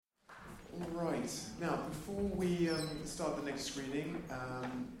Now, before we start the next screening,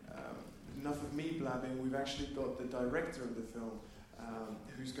 enough of me blabbing, we've actually got the director of the film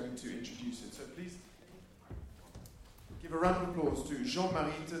who's going to introduce it. So please give a round of applause to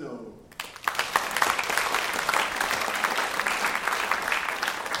Jean-Marie Thenot.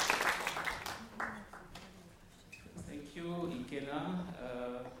 Thank you, Ikena.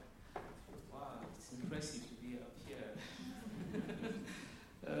 Wow, it's impressive to be up here.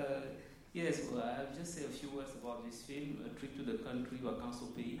 Yes, well, I'll just say a few words about this film, A Trip to the Country, Vacances au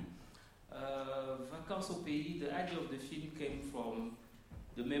Pays. Vacances au Pays, the idea of the film came from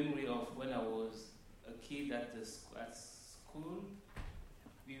the memory of when I was a kid at school.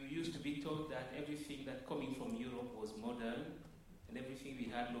 We used to be told that everything that coming from Europe was modern, and everything we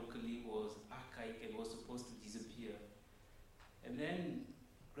had locally was archaic and was supposed to disappear. And then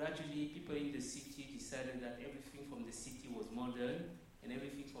gradually people in the city decided that everything from the city was modern, and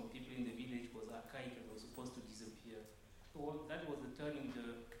everything from people in the village was archaic and was supposed to disappear. So that was the starting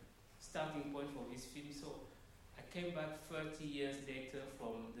point for this film. So I came back 30 years later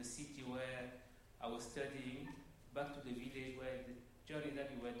from the city where I was studying, back to the village where the journey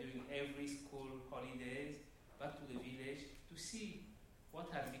that we were doing every school holidays, back to the village to see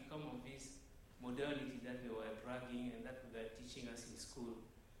what has become of this modernity that we were bragging and that we were teaching us in school.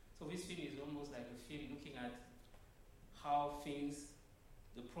 So this film is almost like a film looking at how things,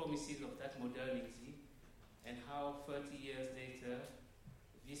 the promises of that modernity, and how 30 years later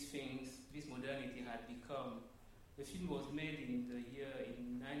this modernity had become. The film was made in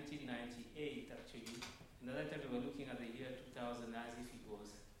 1998 actually, and at that time we were looking at the year 2000 as if it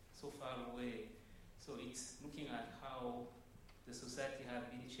was so far away. So it's looking at how the society has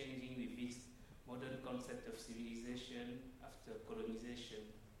been changing with this modern concept of civilization after colonization.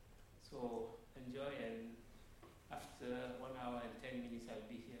 So enjoy, and after 1 hour and 10 minutes I'll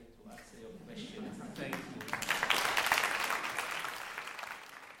be here to answer your questions. Thank you.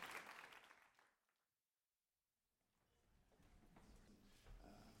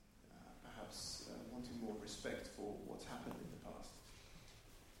 Wanting more respect for what's happened in the past.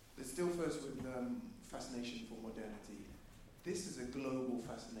 Let's still first with fascination for modernity. This is a global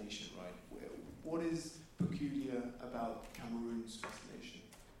fascination, right? What is peculiar about Cameroon's fascination?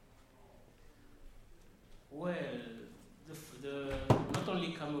 Well, not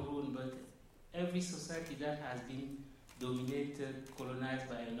only Cameroon, but every society that has been dominated, colonized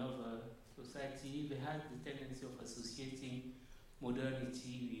by another society, they had the tendency of associating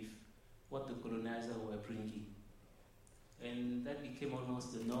modernity with what the colonizer were bringing. And that became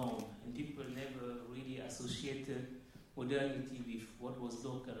almost the norm, and people never really associated modernity with what was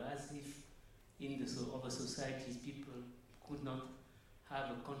local, as if in the other societies people could not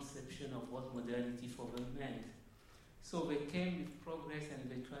have a conception of what modernity for them meant. So they came with progress and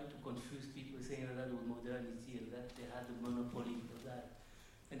they tried to confuse people, saying that was modernity and that they had the monopoly for that.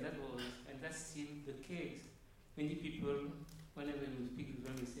 And that's still the case. Many people, whenever we speak with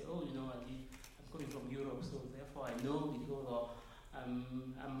them, we say, oh, I'm coming from Europe, so therefore I know because I'm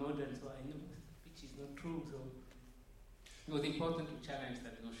modern, so I know, which is not true. So it was important to challenge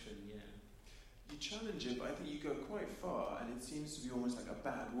that notion, yeah. You challenge it, but I think you go quite far, and it seems to be almost like a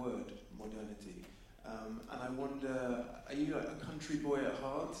bad word, modernity. And I wonder, are you like a country boy at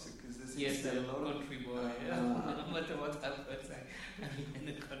heart? Yes, I'm a country boy. No matter what happens, I'm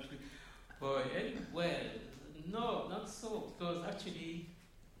a country boy. Well, no, not so, because actually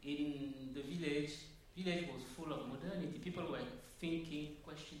in the village was full of modernity. People were thinking,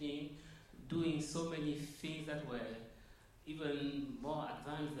 questioning, doing so many things that were even more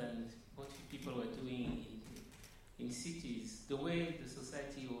advanced than what people were doing in cities. The way the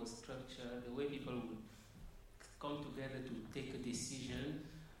society was structured, the way people would come together to take a decision,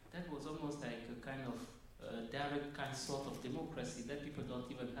 that was almost like a kind of direct kind sort of democracy that people don't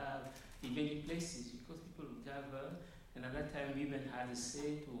even have in many places, because people would gather, and at that time women had a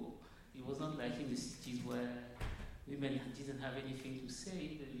say to. It was not like in the cities where women didn't have anything to say.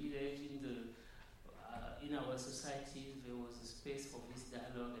 In the village, in our societies, there was a space for this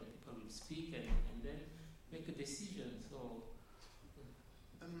dialogue, and people would speak and then make a decision. So,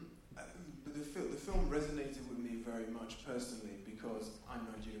 but the film resonated with me very much personally because I'm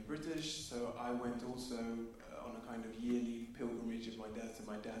Nigerian British, so I went also on a kind of yearly pilgrimage of my dad to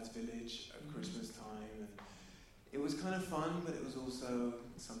my dad's village at Christmas time, and it was kind of fun, but it was also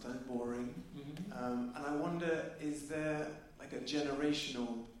sometimes boring. And I wonder, is there like a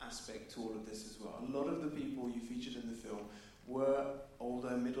generational aspect to all of this as well? A lot of the people you featured in the film were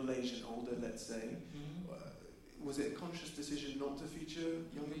older, middle-aged and older, let's say. Was it a conscious decision not to feature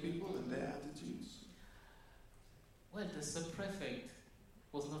younger people and their attitudes? Well, the sub-prefect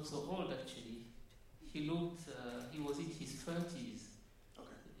was not so old, actually. he looked, he was in his 30s. Okay.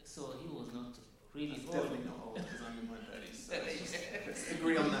 So he was not really That's old. definitely not old, because I'm in my 30s. So let's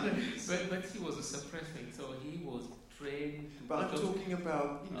agree on that. But he was a sub-prefect, so he was trained. But I'm talking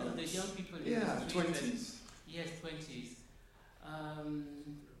about, you know, the young people in yeah, the street 20s. Yes, 20s.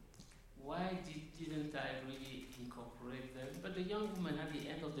 Why didn't I really incorporate them? But the young woman at the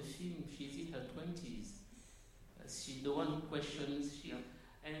end of the film, she's in her 20s. She the one who questions.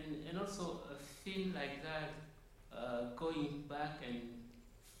 And also a film like that, going back and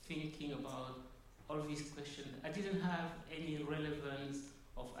thinking about all these questions. I didn't have any relevance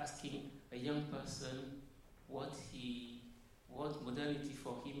of asking a young person what modernity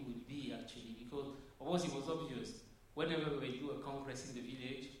for him would be, actually, because of course it was obvious. Whenever we do a congress in the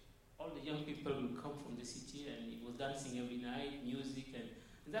village, all the young people would come from the city, and it was dancing every night, music,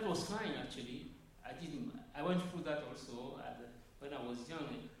 and that was fine, actually. I went through that also when I was young,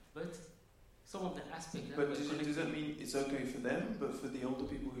 but some of the aspects. But does that mean it's okay for them, but for the older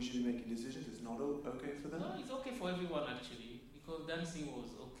people who should be making decisions, it's not okay for them? No, it's okay for everyone, actually, because dancing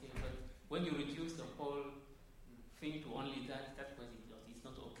was okay, but when you reduce the whole thing to only that was it's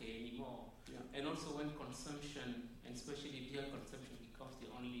not okay anymore. Yeah. And also when consumption, and especially beer consumption, becomes the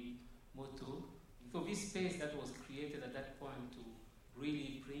only motto. So this space that was created at that point to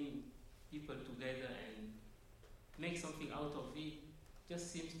really bring people together and make something out of it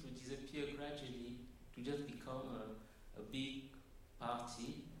just seems to disappear gradually, to just become a big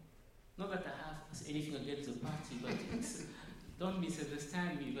party. Not that I have anything against the party, but don't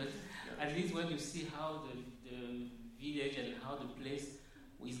misunderstand me, but at least when you see how the village and how the place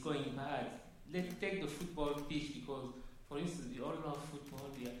is going bad, let's take the football pitch, because, for instance, we all love football,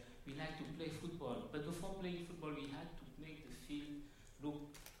 we like to play football, but before playing football, we had to make the field look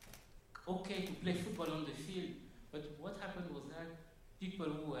okay to play football on the field. But what happened was that people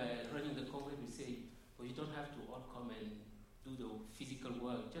who were running the congress would say, well, you don't have to all come and do the physical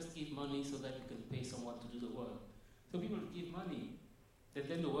work, just give money so that you can pay someone to do the work. So people will give money,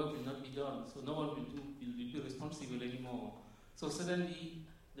 then the work will not be done, so no one will be responsible anymore. So suddenly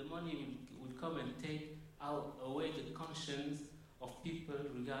the money will come and take away the conscience of people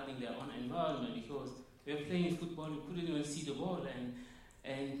regarding their own environment, because we were playing football, we couldn't even see the ball,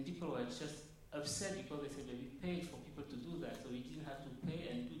 and people were just upset because they said that we paid for people to do that, so we didn't have to pay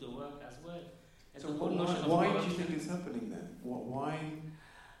and do the work as well. And so why do you think it's happening then? Why?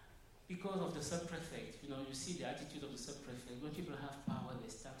 Because of the sub-prefect. You see the attitude of the sub-prefect. When people have power, they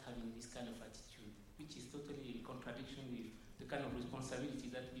start having this kind of attitude, which is totally in contradiction with the kind of responsibility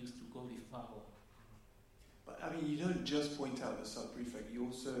that used to go with power. But I mean, you don't just point out the sub-prefect, you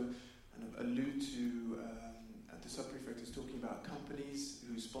also kind of allude to the sub-prefect is talking about companies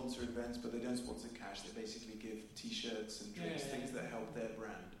who sponsor events, but they don't sponsor cash. They basically give T-shirts and drinks, things that help their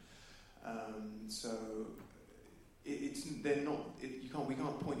brand. So we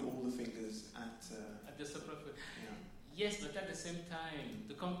can't point all the fingers at the sub-prefect. Yeah. Yes, but at the same time,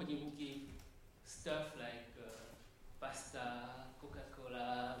 the company who give stuff like pasta,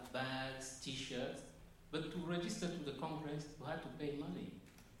 Coca-Cola, bags, T-shirts, but to register to the Congress, you had to pay money.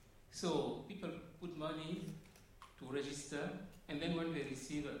 So people put money to register, and then when they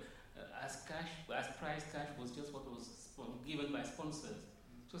receive as prize cash was just what was given by sponsors.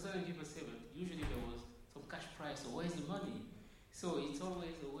 So suddenly people say, but usually there was some cash prize, so where's the money? So it's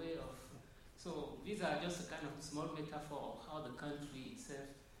always a way of... So these are just a kind of small metaphor of how the country itself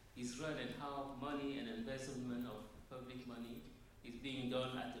is run and how money and embezzlement of public money is being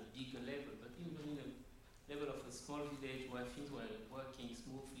done at a bigger level. But even in the level of a small village where things were working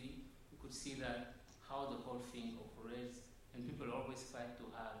smoothly, you could see that how the whole thing operates, and people always fight to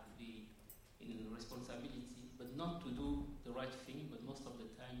be in responsibility, but not to do the right thing, but most of the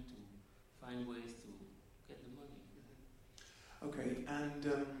time to find ways to get the money. Okay, and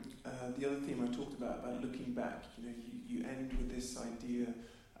the other theme I talked about looking back, you end with this idea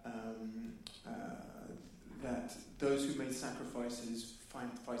that those who made sacrifices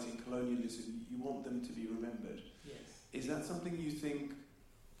fighting colonialism, you want them to be remembered. Yes. Is that something you think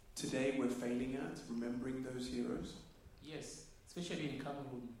today we're failing at, remembering those heroes? Yes, especially in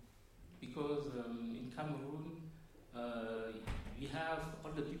Cameroon, because in Cameroon we have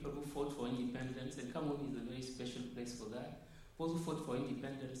all the people who fought for independence, and Cameroon is a very special place for that. Those who fought for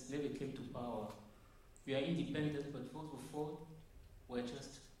independence never came to power. We are independent, but those who fought were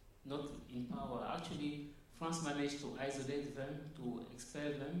just not in power. Actually, France managed to isolate them, to expel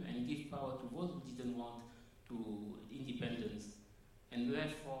them, and give power to those who didn't want independence. And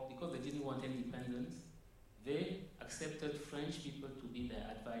therefore, because they didn't want independence, they accepted French people to be their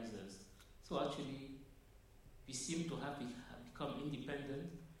advisors. So actually, we seem to have become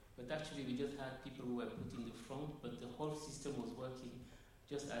independent, but actually we just had people who were put in the front, but the whole system was working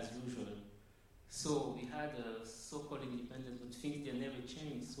just as usual. So we had a so-called independence, but things they never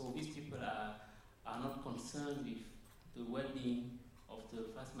changed. So these people are not concerned with the well-being of the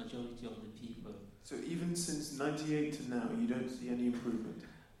vast majority of the people. So even since 98 to now, you don't see any improvement?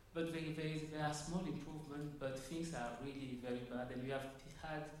 But there are small improvements, but things are really very bad. And we have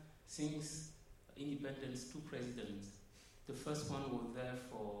had, since independence, 2 presidents. The first one was there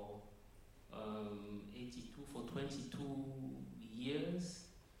for 22 years.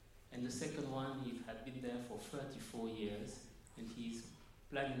 And the second one, he had been there for 34 years. And he's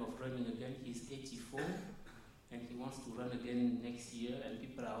planning of running again. He's 84. And he wants to run again next year. And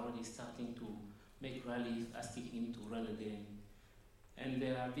people are already starting to make rallies asking him to run again. And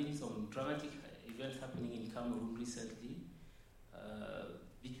there have been some dramatic events happening in Cameroon recently.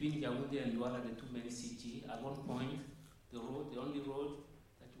 Between Yaoundé and Douala, the 2 main cities, at one point, the only road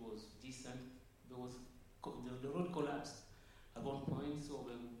that was decent, the road collapsed at one point, so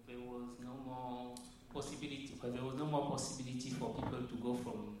there was no more possibility. There was no more possibility for people to go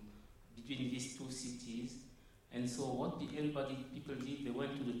from between these 2 cities. And so what people did, they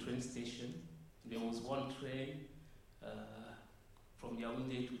went to the train station. There was one train from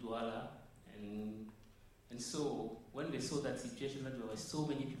Yaoundé to Douala, and so when they saw that situation, that there were so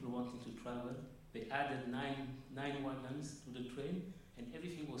many people wanting to travel, they added nine wagons to the train, and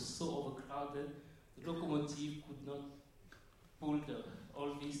everything was so overcrowded, the locomotive could not pull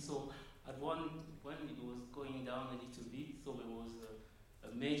all this. So when it was going down a little bit, so there was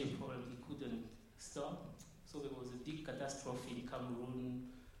a major problem, it couldn't stop. So there was a big catastrophe in Cameroon,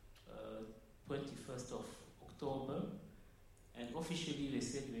 21st of October, and officially they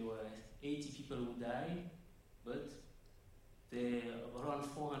said there were 80 people who died, but there are around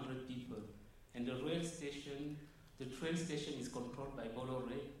 400 people. And the train station is controlled by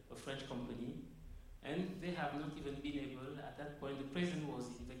Bolloré, a French company, and they have not even been able, at that point, the president was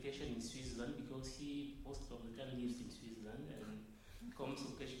in vacation in Switzerland because he most of the time lives in Switzerland and comes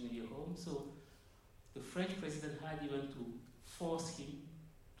occasionally home. So the French president had even to force him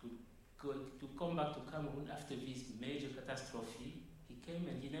to come back to Cameroon after this major catastrophe. He came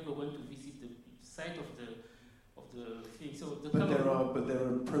and he never went to visit the site of the thing. So but there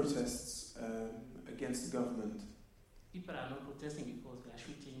are protests against the government. People are not protesting because they are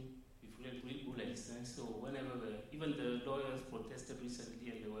shooting with real bullets. And so whenever even the lawyers protested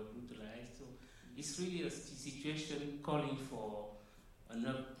recently and they were brutalized. So it's really a situation calling for an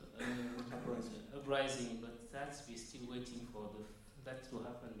uprising, but we're still waiting for that to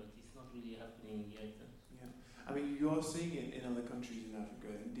happen, but it's not really happening yet. Yeah, I mean, you are seeing it in other countries in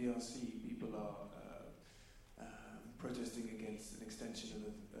Africa. In DRC, people are protesting against an extension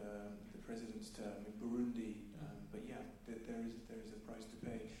of the president's term. In Burundi, but yeah, there is a price to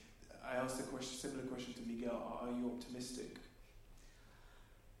pay. I asked a similar question to Miguel. Are you optimistic?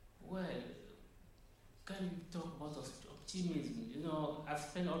 Well, can you talk about optimism? You know, I've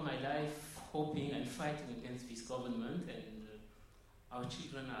spent all my life hoping and fighting against this government, and our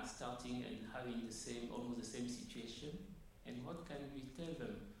children are starting and having almost the same situation. And what can we tell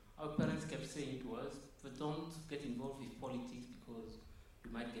them? Our parents kept saying to us, but don't get involved with politics because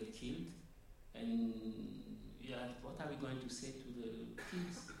you might get killed. And yeah, what are we going to say to the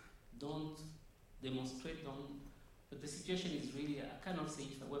kids? Don't demonstrate, But the situation is really, I cannot say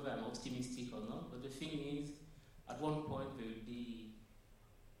whether I'm optimistic or not, but the thing is, at one point there will be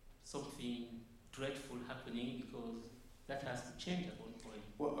something dreadful happening because that has to change at one point.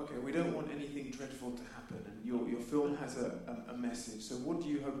 Well, okay, we don't want anything dreadful to happen, and your film has a message. So what do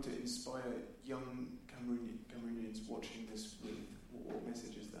you hope to inspire young Cameroonians watching this with? What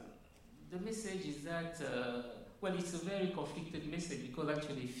message is that? The message is that, well, it's a very conflicted message because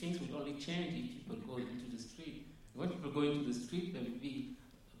actually things will only change if people go into the street. When people go into the street, there will be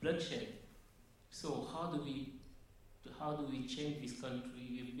bloodshed. So how do we change this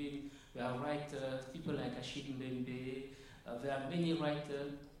country? There are writers, people like Achille Mbembe, there are many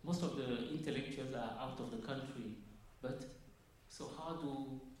writers, most of the intellectuals are out of the country. But so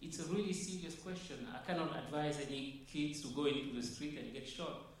it's a really serious question. I cannot advise any kids to go into the street and get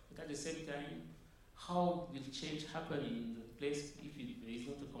shot. But at the same time, how will change happen in the place if there is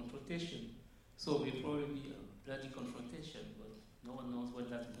not a confrontation? So there will probably be a bloody confrontation, but no one knows when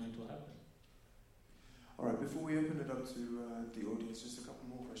that's going to happen. All right, before we open it up to the audience, just a couple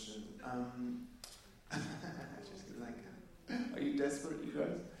more questions. Are you desperate, you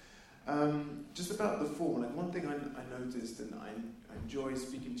guys? Just about the form, like one thing I noticed, and I enjoy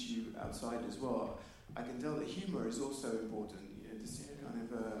speaking to you outside as well, I can tell that humor is also important, you know, this kind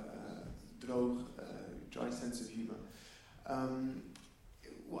of dry sense of humor.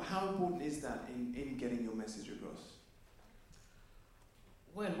 how important is that in getting your message across?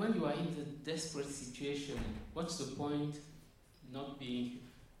 Well, when you are in the desperate situation, what's the point not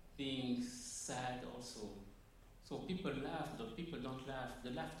being sad also? So people laugh, but people don't laugh.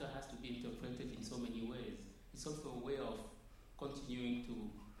 The laughter has to be interpreted in so many ways. It's also a way of continuing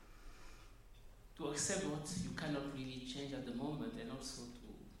to accept what you cannot really change at the moment, and also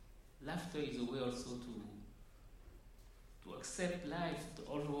laughter is a way also to accept life,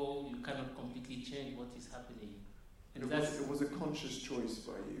 although you cannot completely change what is happening. And it was a conscious choice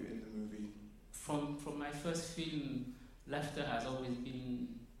by you in the movie? From my first film, laughter has always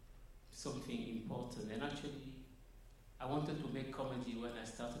been something important. And actually, I wanted to make comedy when I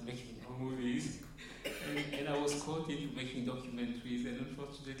started making movies. and I was caught into making documentaries, and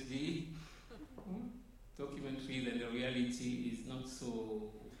unfortunately, documentaries and the reality is not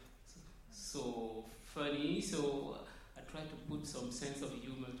so funny. So I try to put some sense of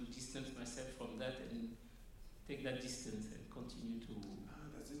humor to distance myself from that and take that distance and continue to...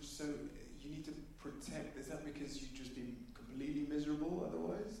 that's interesting. So you need to protect... Is that because you've just been completely miserable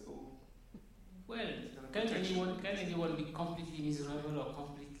otherwise? Or well, can anyone be completely miserable or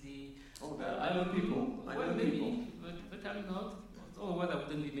completely... I know people. Maybe, but I'm not. Otherwise I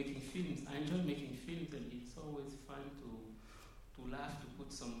wouldn't be making films. I enjoy making films, and it's always fun to laugh, to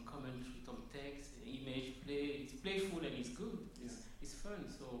put some commentary, some text, image, play. It's playful and it's good. It's fun.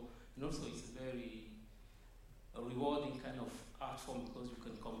 So, and also it's a rewarding kind of art form because you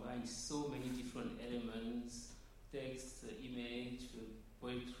can combine so many different elements, text, image,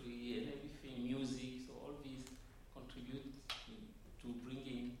 poetry, and everything, music. So all these contribute to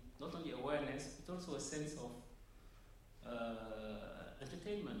bringing not only awareness, but also a sense of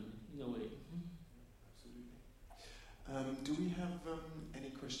entertainment in a way. Absolutely. Do we have any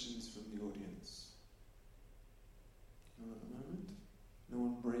questions from the audience? No at the moment? No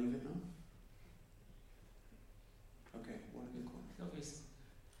one brave enough? Okay, one in the corner.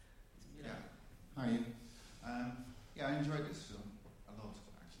 Yeah. Hi. I enjoyed this film a lot,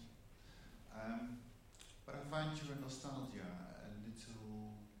 actually. But I find your nostalgia a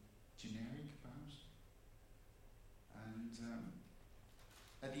little generic, perhaps. And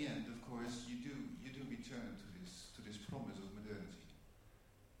at the end, of course, you do return to this promise of modernity,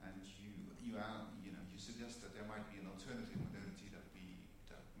 and you suggest that there might be an alternative modernity that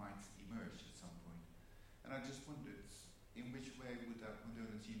might emerge at some point. And I just wondered, in which way would that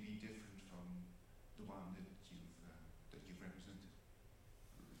modernity be different from the one that you've represented?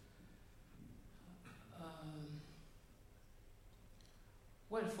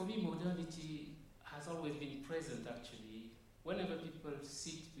 Well, for me, modernity has always been present, actually. Whenever people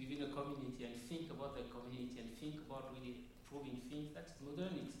sit within a community and think about their community and think about really improving things, that's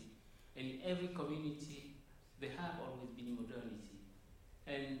modernity. And in every community, there have always been modernity.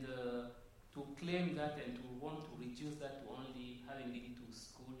 And to claim that and to want to reduce that to only having been to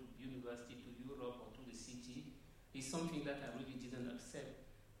school, to university, to Europe, or to the city, is something that I really didn't accept.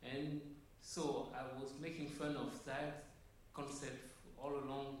 And so I was making fun of that concept all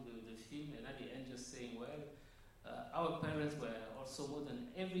along the film, and at the end just saying, well, our parents were also modern.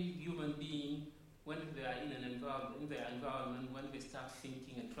 Every human being, when they are in their environment, when they start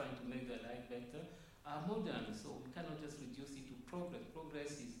thinking and trying to make their life better, are modern. So we cannot just reduce it to progress.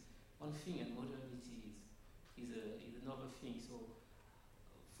 Progress is one thing, and modernity is another thing. So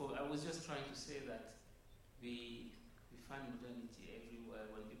I was just trying to say that we find modernity everywhere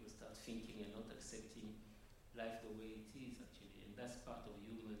when people start thinking and not accepting life the way it is, actually, and that's part of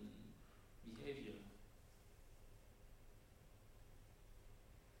human behavior.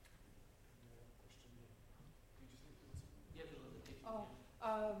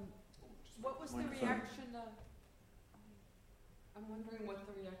 What was the reaction? I'm wondering what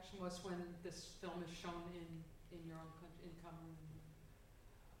the reaction was when this film is shown in your own country, in Cameroon.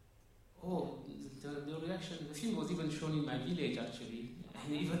 Oh, the reaction. The film was even shown in my village, actually,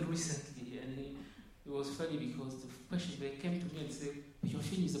 and even recently. And it was funny because the question they came to me and said, "Your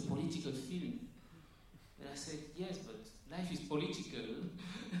film is a political film." And I said, "Yes, but life is political."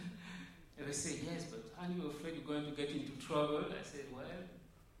 And they said, "Yes, but aren't you afraid you're going to get into trouble?" I said, "Well,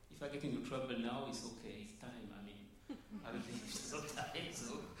 if I get into trouble now, it's okay. It's time. I mean, I will leave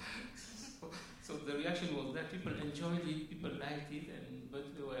sometimes." So the reaction was that people enjoyed it, people liked it,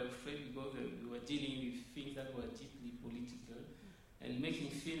 but they were afraid because they were dealing with things that were deeply political. And making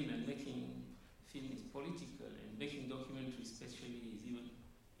film is political, and making documentary especially is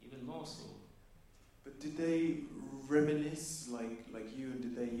even more so. But did they reminisce like you, and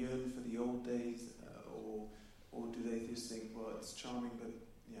did they yearn for the old days, or do they just think, well, it's charming, but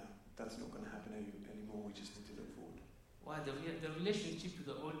yeah, that's not going to happen anymore, we just need to look forward? Well, the relationship to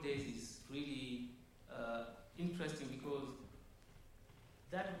the old days is really interesting because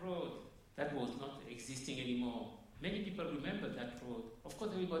that road that was not existing anymore. Many people remember that road. Of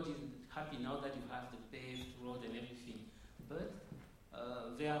course, everybody is happy now that you have the paved road and everything, but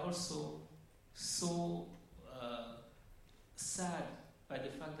they are also so sad by the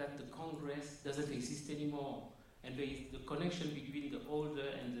fact that the Congress doesn't exist anymore, and the connection between the older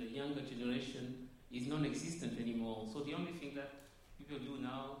and the younger generation is non-existent anymore. So the only thing that people do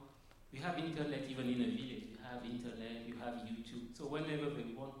now, we have internet even in a village. You have internet, you have YouTube. So whenever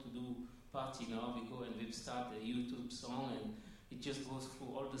they want to do party now, we go and we start a YouTube song, and it just goes through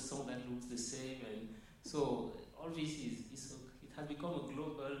all the songs that looks the same. And so all this it has become a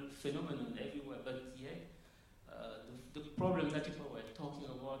global phenomenon everywhere. But yet, the problem that people were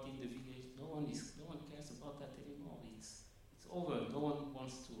talking about in the village, no one cares about that anymore. It's over. No one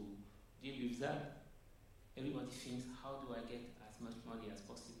wants to deal with that. Everybody thinks, how do I get as much money as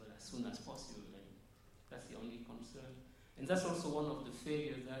possible, as soon as possible? And that's the only concern. And that's also one of the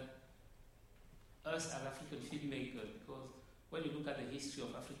failures that us as African filmmakers, because when you look at the history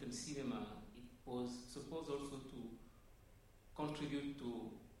of African cinema, it was supposed also to contribute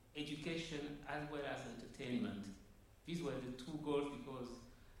to education as well as entertainment. These were the two goals, because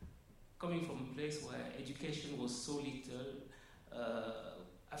coming from a place where education was so little,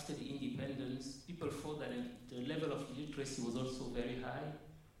 after the independence, people thought that the level of illiteracy was also very high.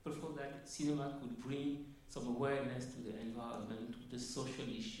 People thought that cinema could bring some awareness to the environment, to the social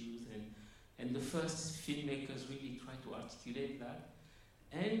issues, and the first filmmakers really tried to articulate that.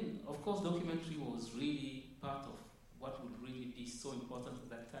 And of course, documentary was really part of what would really be so important at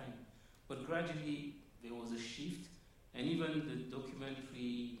that time. But gradually, there was a shift, and even the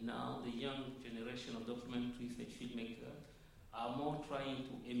documentary now, the young generation of documentary filmmakers, are more trying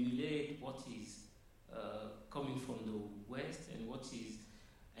to emulate what is coming from the West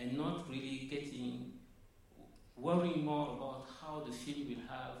and not really worrying more about how the film will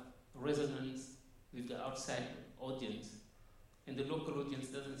have resonance with the outside audience. And the local audience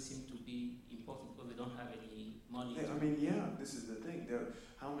doesn't seem to be important because they don't have any money. This is the thing.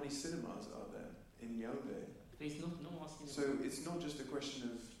 How many cinemas are there in Yaoundé? There's no more cinema. So it's not just a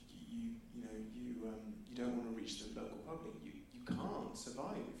question of you don't want to reach the local public. You can't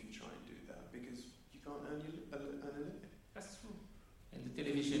survive if you try and do that because you can't earn a living. That's true. And the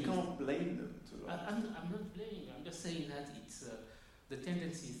television. You can't blame them. I'm not blaming. I'm just saying that it's the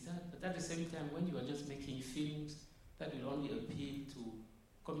tendency is that. But at the same time, when you are just making films that will only appeal to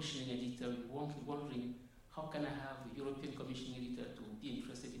commissioning editor, you won't be wondering how can I have a European commissioning editor to be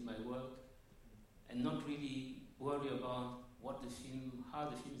interested in my work and not really worry about how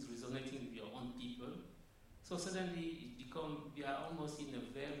the film is resonating with your own people. So suddenly we are almost in a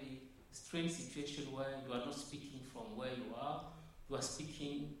very strange situation where you are not speaking from where you are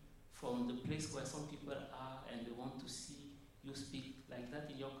speaking from the place where some people are and they want to see you speak like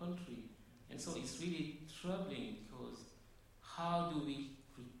that in your country. And so it's really troubling because how do we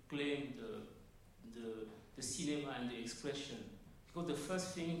reclaim the cinema and the expression? Because the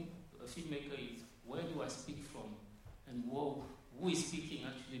first thing a filmmaker is, where do I speak from? And who is speaking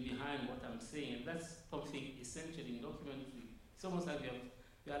actually behind what I'm saying? And that's something essential in documentary. It's almost like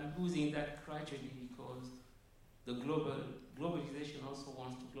we are losing that gradually because the globalization also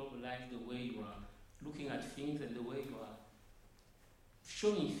wants to globalize the way you are looking at things and the way you are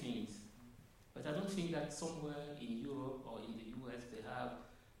showing things. But I don't think that somewhere in Europe or in the US they have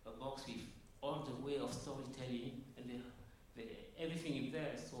a box with all the way of storytelling and everything is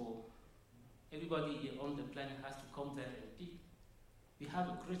there. So everybody on the planet has to come there and pick. We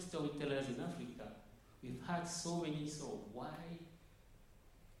have great storytellers in Africa. We've had so many, so why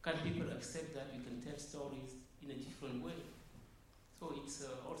can people accept that we can tell stories in a different way? So it's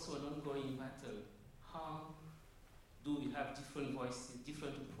also an ongoing battle. How do we have different voices,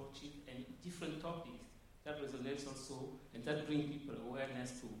 different approaches, and different topics that resonates also, and that bring people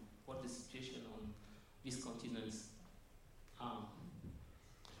awareness to what the situation on these continents are.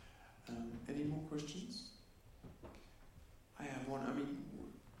 Any more questions? I have one.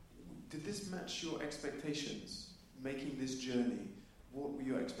 Did this match your expectations, making this journey? What were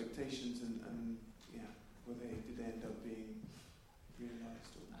your expectations and did they end up being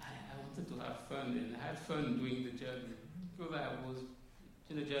realized? I wanted to have fun, and I had fun doing the journey because I was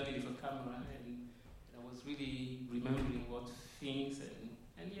in the journey with a camera, and I was really remembering what things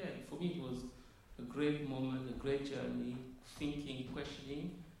and for me it was a great moment, a great journey, thinking,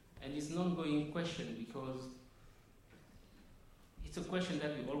 questioning, and it's an ongoing question because it's a question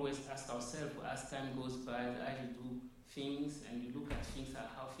that we always ask ourselves as time goes by, as you do things and you look at things,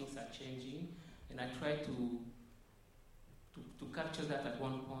 how things are changing, and I try to to capture that at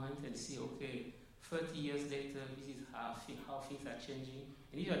one point and see, okay, 30 years later, this is how things are changing.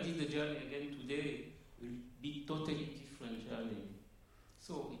 And if I did the journey again today, it will be totally different journey.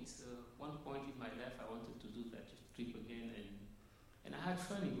 So it's one point in my life I wanted to do that trip again, and I had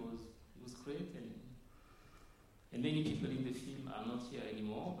fun. It was great, and many people in the film are not here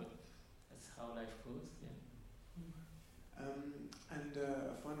anymore, but that's how life goes. Yeah. And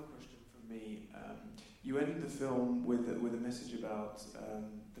a final question from me. You ended the film with a message about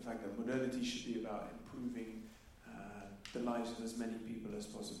the fact that modernity should be about improving the lives of as many people as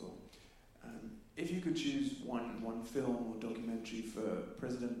possible. If you could choose one film or documentary for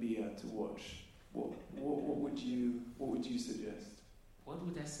President Biya to watch, what would you suggest? What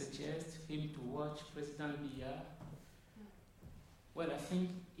would I suggest him to watch, President Biya? Well, I think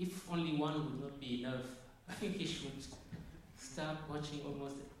if only one would not be enough. I think he should start watching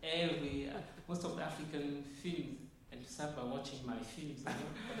almost most of the African films, and start by watching my films.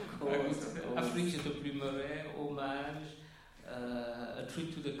 Afrique de Plumeray, Hommage, A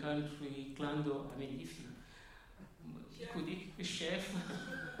Trip to the Country, Clando. I mean, if he could be a chef.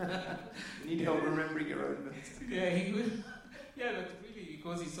 You need help remembering your own. Yeah, he would. Yeah, but really,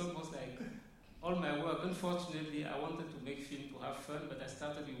 because it's almost like all my work. Unfortunately, I wanted to make film to have fun, but I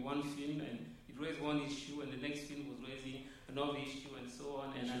started with one film and it raised one issue, and the next film was raising another issue, and so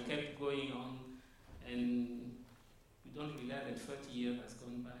on, and I kept going on, and we don't realize that 30 years has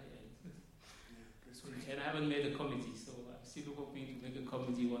gone by, and I haven't made a comedy, so I'm still hoping to make a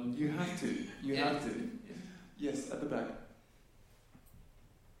comedy one. You have to. You have to. Yes, at the back.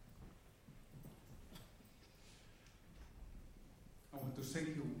 I want to thank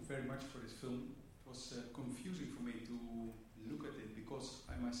you very much for this film. It was confusing for me to look at it because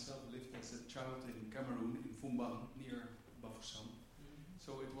I myself lived as a child in Cameroon, in Fumban, near Bafoussam.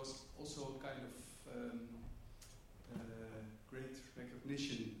 So it was also kind of great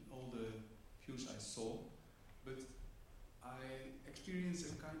recognition, all the views I saw. But I experienced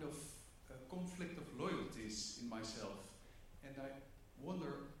a kind of conflict of loyalties in myself. And I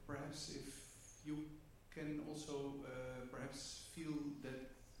wonder perhaps if you can also perhaps feel that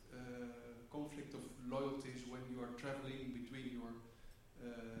conflict of loyalties when you are traveling between your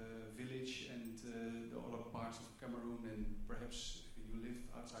village and the other parts of Cameroon, and perhaps you live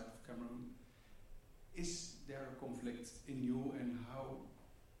outside of Cameroon. Is there a conflict in you, and how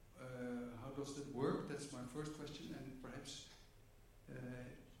does that work? That's my first question. And perhaps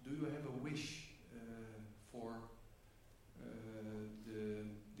do you have a wish for the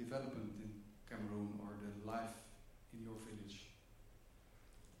development in Cameroon or the life in your village?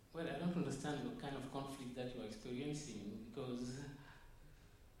 Well, I don't understand what kind of conflict that you are experiencing, because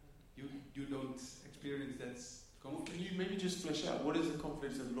you don't experience that conflict. Can you maybe just flesh out what is the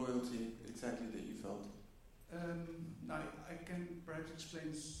conflict of loyalty exactly that you felt? I can perhaps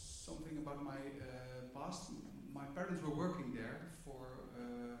explain something about my past. My parents were working there for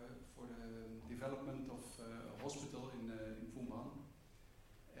the development of a hospital in Fumban,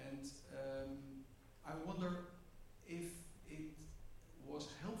 and I wonder if it was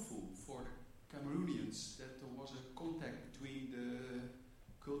helpful for the Cameroonians that there was a contact between the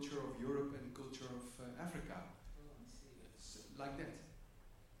culture of Europe and culture of Africa, like that.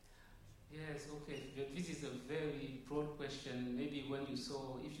 Yes, okay. But this is a very broad question. Maybe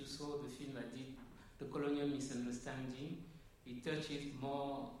if you saw the film I did, The Colonial Misunderstanding, it touches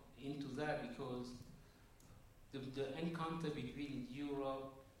more into that, because the encounter between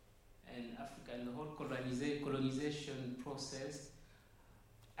Europe and Africa and the whole colonization process,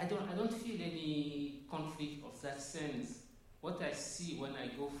 I don't feel any conflict of that sense. What I see when I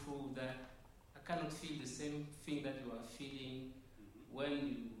go through that, I cannot feel the same thing that you are feeling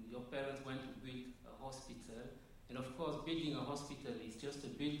when your parents went to build a hospital. And of course, building a hospital is just a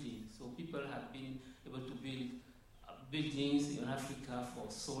building. So people have been able to build buildings in Africa for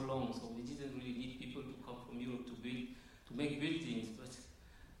so long. So we didn't really need people to come from Europe to make buildings. But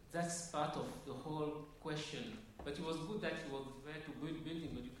that's part of the whole question. But it was good that you were there to build building,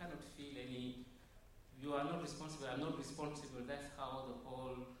 but you cannot feel any. You are not responsible. I'm not responsible. That's how the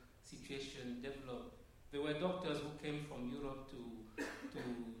whole situation developed. There were doctors who came from Europe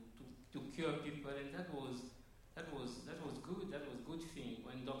to cure people, and that was good. That was a good thing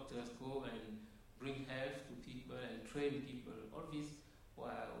when doctors go and bring health to people and train people. All these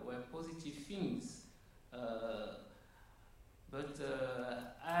were positive things. But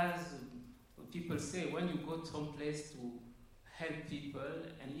as people say, when you go someplace to help people,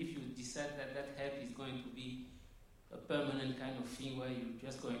 and if you decide that help is going to be a permanent kind of thing where you're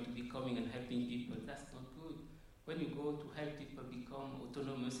just going to be coming and helping people, that's not good. When you go to help people become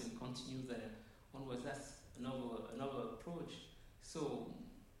autonomous and continue their own ways, that's another approach. So,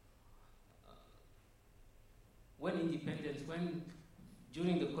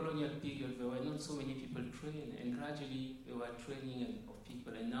 during the colonial period, there were not so many people trained, and gradually there were training of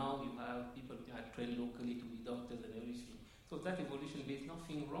people, and now you have people who are trained locally to be doctors and everything. So that evolution, there's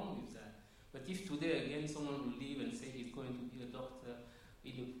nothing wrong with that. But if today again someone will leave and say he's going to be a doctor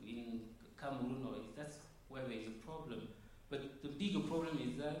in Cameroon, that's where there is a problem. But the bigger problem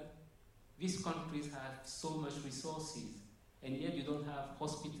is that these countries have so much resources, and yet you don't have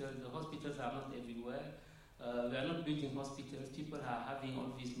hospitals. The hospitals are not everywhere. They are not building hospitals. People are having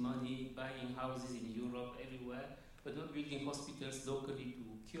all this money, buying houses in Europe, everywhere, but not building hospitals locally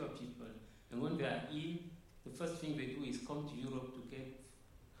to cure people. And when they are ill, the first thing they do is come to Europe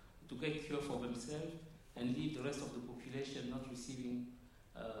to get cure for themselves and leave the rest of the population not receiving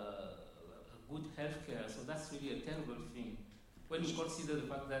good health care. So that's really a terrible thing. When you consider the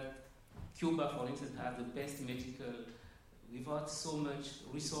fact that Cuba, for instance, has the best medical, without so much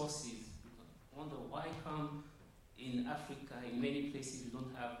resources, I wonder why come in Africa, in many places, you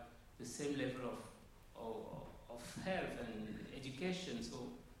don't have the same level of health and education.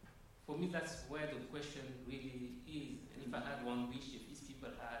 So for me, that's where the question really is. And if I had one wish, if these people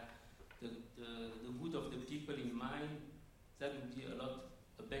had the good of the people in mind, that would be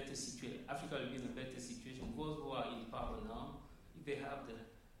a better situation. Africa will be in a better situation. Those who are in power now, if they have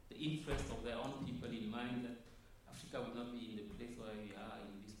the interest of their own people in mind, that Africa would not be in the place where we are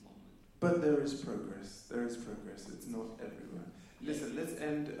in this moment. But there is progress. There is progress. It's not everywhere. Yes. Listen, let's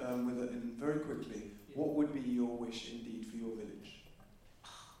end very quickly. Yeah. What would be your wish indeed for your village?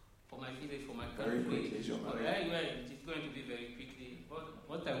 For my village, for my country. Very quickly, Jean-Marie. It's going to be very quickly.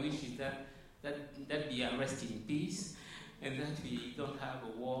 What I wish is that we are rest in peace, and that we don't have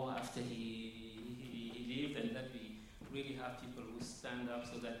a war after he lived, and that we really have people who stand up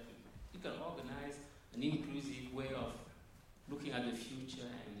so that we can organize an inclusive way of looking at the future.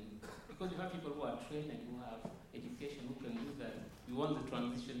 And because you have people who are trained and who have education who can do that, we want the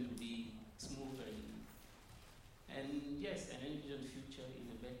transition to be smooth and yes, an envision future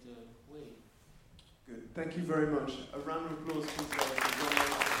in a better way. Good. Thank you very much. A round of applause, please, for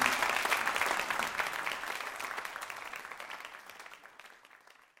Jean-Marie.